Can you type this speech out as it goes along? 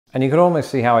And you could almost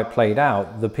see how it played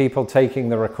out. The people taking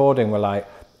the recording were like,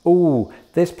 ooh,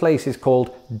 this place is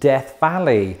called Death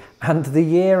Valley and the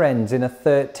year ends in a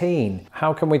 13.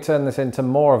 How can we turn this into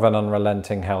more of an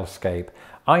unrelenting hellscape?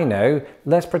 I know,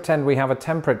 let's pretend we have a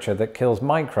temperature that kills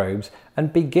microbes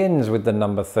and begins with the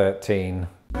number 13.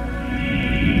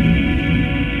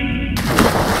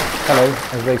 Hello,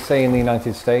 as they say in the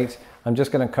United States, I'm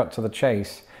just going to cut to the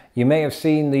chase. You may have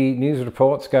seen the news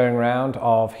reports going around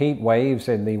of heat waves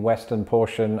in the western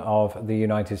portion of the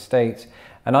United States,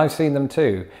 and I've seen them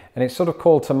too. And it sort of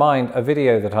called to mind a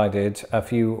video that I did a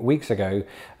few weeks ago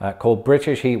called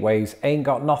British Heatwaves Ain't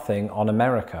Got Nothing on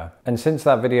America. And since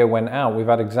that video went out, we've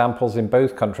had examples in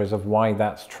both countries of why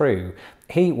that's true.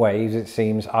 Heat waves, it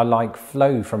seems, are like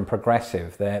flow from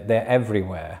progressive. They're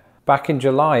everywhere. Back in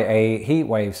July, a heat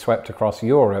wave swept across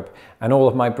Europe, and all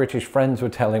of my British friends were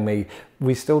telling me,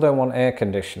 we still don't want air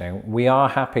conditioning. We are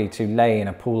happy to lay in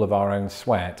a pool of our own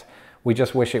sweat. We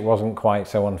just wish it wasn't quite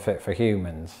so unfit for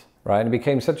humans. Right? And it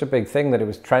became such a big thing that it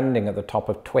was trending at the top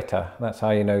of Twitter. That's how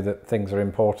you know that things are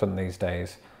important these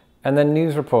days. And then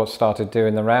news reports started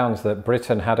doing the rounds that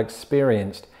Britain had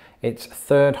experienced its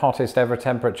third hottest ever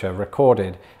temperature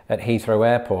recorded at Heathrow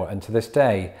Airport, and to this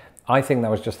day, I think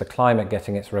that was just the climate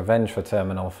getting its revenge for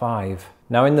Terminal 5.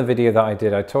 Now, in the video that I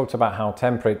did, I talked about how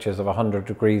temperatures of 100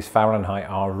 degrees Fahrenheit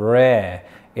are rare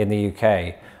in the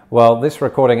UK. Well, this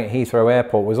recording at Heathrow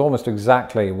Airport was almost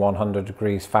exactly 100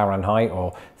 degrees Fahrenheit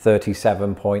or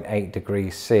 37.8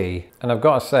 degrees C. And I've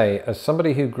got to say, as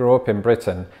somebody who grew up in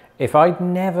Britain, if I'd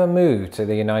never moved to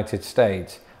the United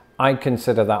States, I'd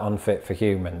consider that unfit for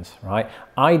humans, right?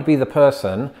 I'd be the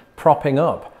person propping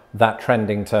up that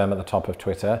trending term at the top of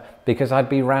Twitter because I'd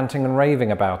be ranting and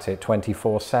raving about it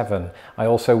 24/7. I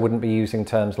also wouldn't be using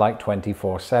terms like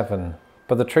 24/7.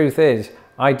 But the truth is,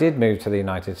 I did move to the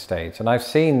United States and I've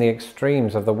seen the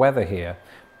extremes of the weather here.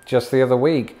 Just the other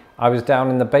week, I was down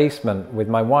in the basement with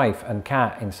my wife and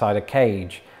cat inside a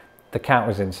cage. The cat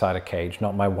was inside a cage,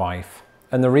 not my wife.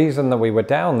 And the reason that we were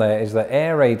down there is that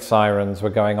air raid sirens were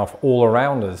going off all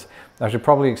around us. I should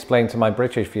probably explain to my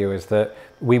British viewers that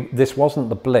this wasn't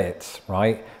the Blitz,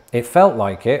 right? It felt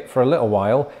like it for a little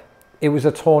while. It was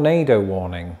a tornado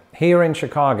warning. Here in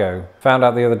Chicago, found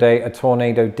out the other day, a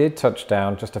tornado did touch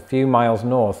down just a few miles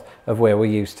north of where we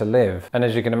used to live. And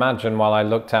as you can imagine, while I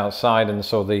looked outside and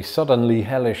saw the suddenly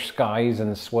hellish skies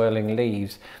and swirling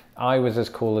leaves, I was as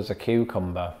cool as a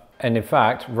cucumber. And in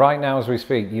fact, right now as we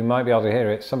speak, you might be able to hear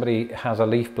it, somebody has a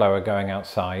leaf blower going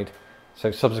outside,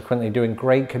 so subsequently doing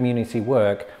great community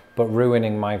work, but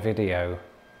ruining my video.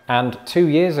 And 2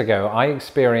 years ago, I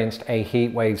experienced a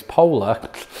heatwaves polar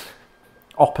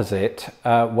opposite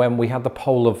when we had the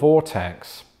polar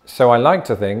vortex. So I like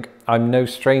to think I'm no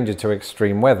stranger to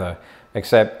extreme weather,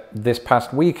 except this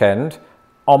past weekend,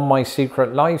 on my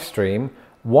secret live stream,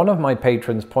 one of my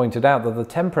patrons pointed out that the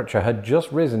temperature had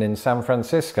just risen in San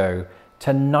Francisco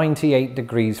to 98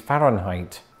 degrees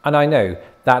Fahrenheit. And I know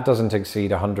that doesn't exceed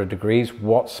 100 degrees.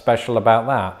 What's special about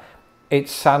that?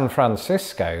 It's San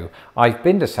Francisco. I've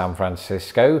been to San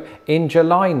Francisco in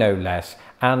July, no less,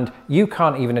 and you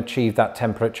can't even achieve that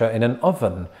temperature in an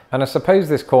oven. And I suppose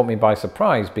this caught me by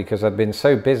surprise because I'd been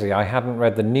so busy I hadn't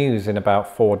read the news in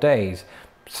about 4 days.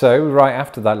 So, right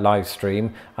after that live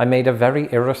stream, I made a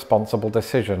very irresponsible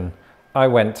decision. I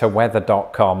went to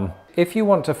weather.com. If you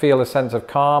want to feel a sense of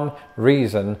calm,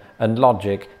 reason, and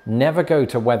logic, never go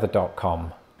to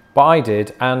weather.com. But I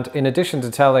did, and in addition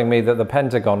to telling me that the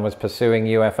Pentagon was pursuing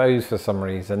UFOs for some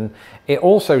reason, it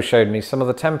also showed me some of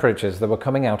the temperatures that were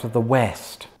coming out of the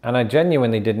West. And I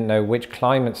genuinely didn't know which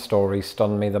climate story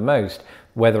stunned me the most,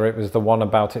 whether it was the one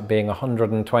about it being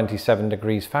 127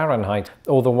 degrees Fahrenheit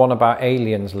or the one about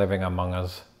aliens living among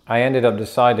us. I ended up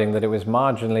deciding that it was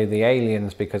marginally the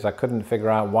aliens because I couldn't figure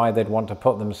out why they'd want to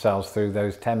put themselves through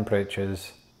those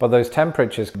temperatures. But those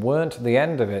temperatures weren't the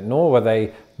end of it, nor were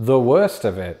they the worst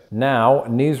of it. Now,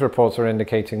 news reports are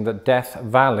indicating that Death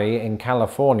Valley in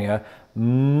California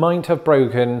might have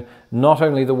broken not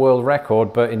only the world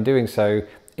record, but in doing so,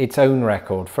 its own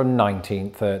record from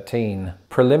 1913.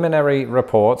 Preliminary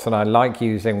reports, and I like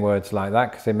using words like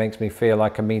that because it makes me feel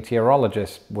like a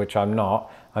meteorologist, which I'm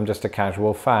not. I'm just a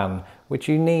casual fan, which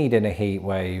you need in a heat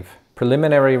wave.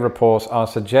 Preliminary reports are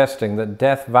suggesting that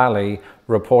Death Valley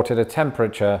reported a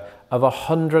temperature of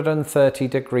 130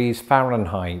 degrees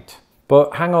Fahrenheit.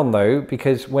 But hang on though,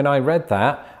 because when I read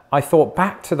that, I thought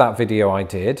back to that video I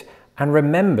did and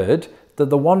remembered that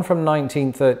the one from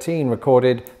 1913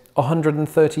 recorded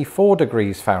 134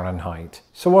 degrees Fahrenheit.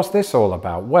 So what's this all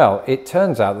about? Well, it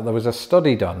turns out that there was a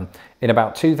study done in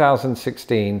about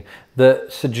 2016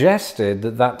 that suggested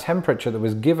that that temperature that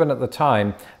was given at the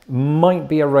time might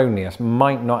be erroneous,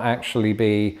 might not actually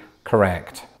be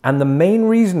correct. And the main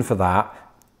reason for that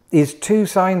is too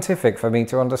scientific for me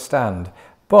to understand.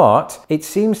 But it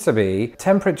seems to be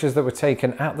temperatures that were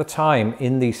taken at the time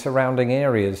in the surrounding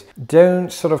areas don't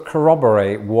sort of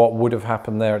corroborate what would have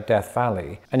happened there at Death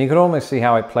Valley. And you can almost see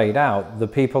how it played out. The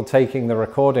people taking the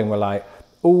recording were like,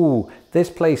 ooh, this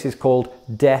place is called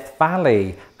Death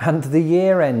Valley and the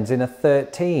year ends in a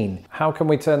 13. How can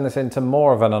we turn this into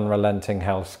more of an unrelenting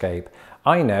hellscape?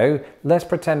 I know, let's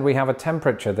pretend we have a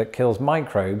temperature that kills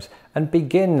microbes and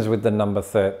begins with the number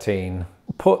 13.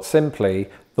 Put simply,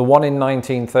 the one in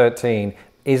 1913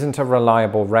 isn't a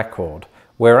reliable record.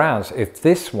 Whereas if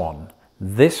this one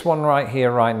right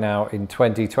here, right now in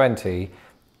 2020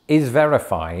 is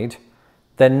verified,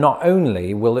 then not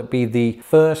only will it be the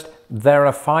first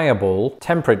verifiable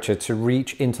temperature to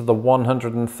reach into the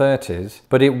 130s,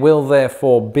 but it will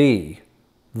therefore be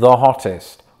the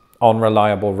hottest on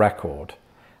reliable record.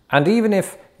 And even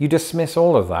if you dismiss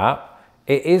all of that,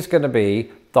 it is going to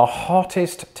be the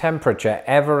hottest temperature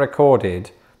ever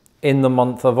recorded in the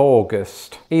month of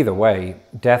August. Either way,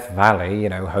 Death Valley, you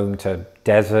know, home to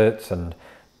deserts and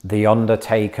The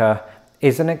Undertaker,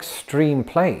 is an extreme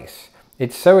place.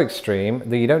 It's so extreme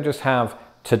that you don't just have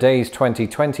today's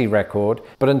 2020 record,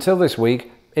 but until this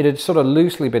week, it had sort of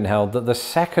loosely been held that the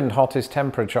second hottest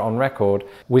temperature on record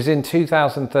was in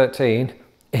 2013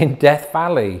 in Death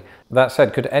Valley. That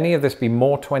said, could any of this be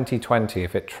more 2020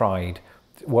 if it tried?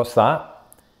 What's that?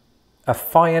 A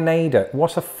firenado.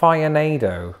 What's a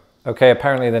firenado? Okay,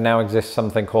 apparently there now exists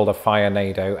something called a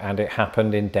firenado, and it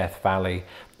happened in Death Valley.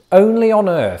 Only on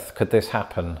Earth could this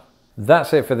happen.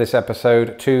 That's it for this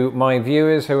episode. To my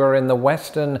viewers who are in the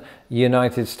Western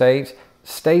United States,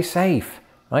 stay safe.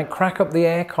 Right? Crack up the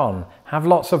aircon, have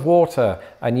lots of water,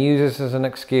 and use this as an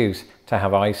excuse to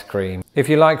have ice cream. If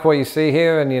you like what you see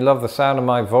here and you love the sound of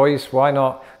my voice, why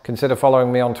not consider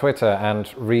following me on Twitter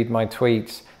and read my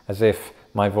tweets as if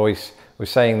my voice was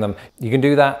saying them. You can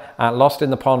do that at Lost in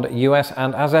the Pond US,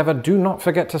 and as ever, do not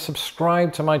forget to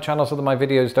subscribe to my channel so that my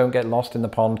videos don't get lost in the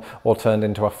pond or turned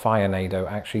into a firenado.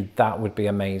 Actually, that would be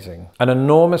amazing. An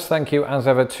enormous thank you as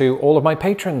ever to all of my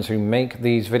patrons who make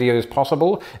these videos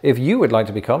possible. If you would like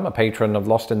to become a patron of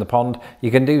Lost in the Pond, you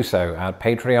can do so at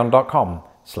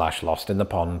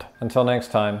patreon.com/lostinthepond. Until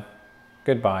next time,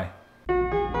 goodbye.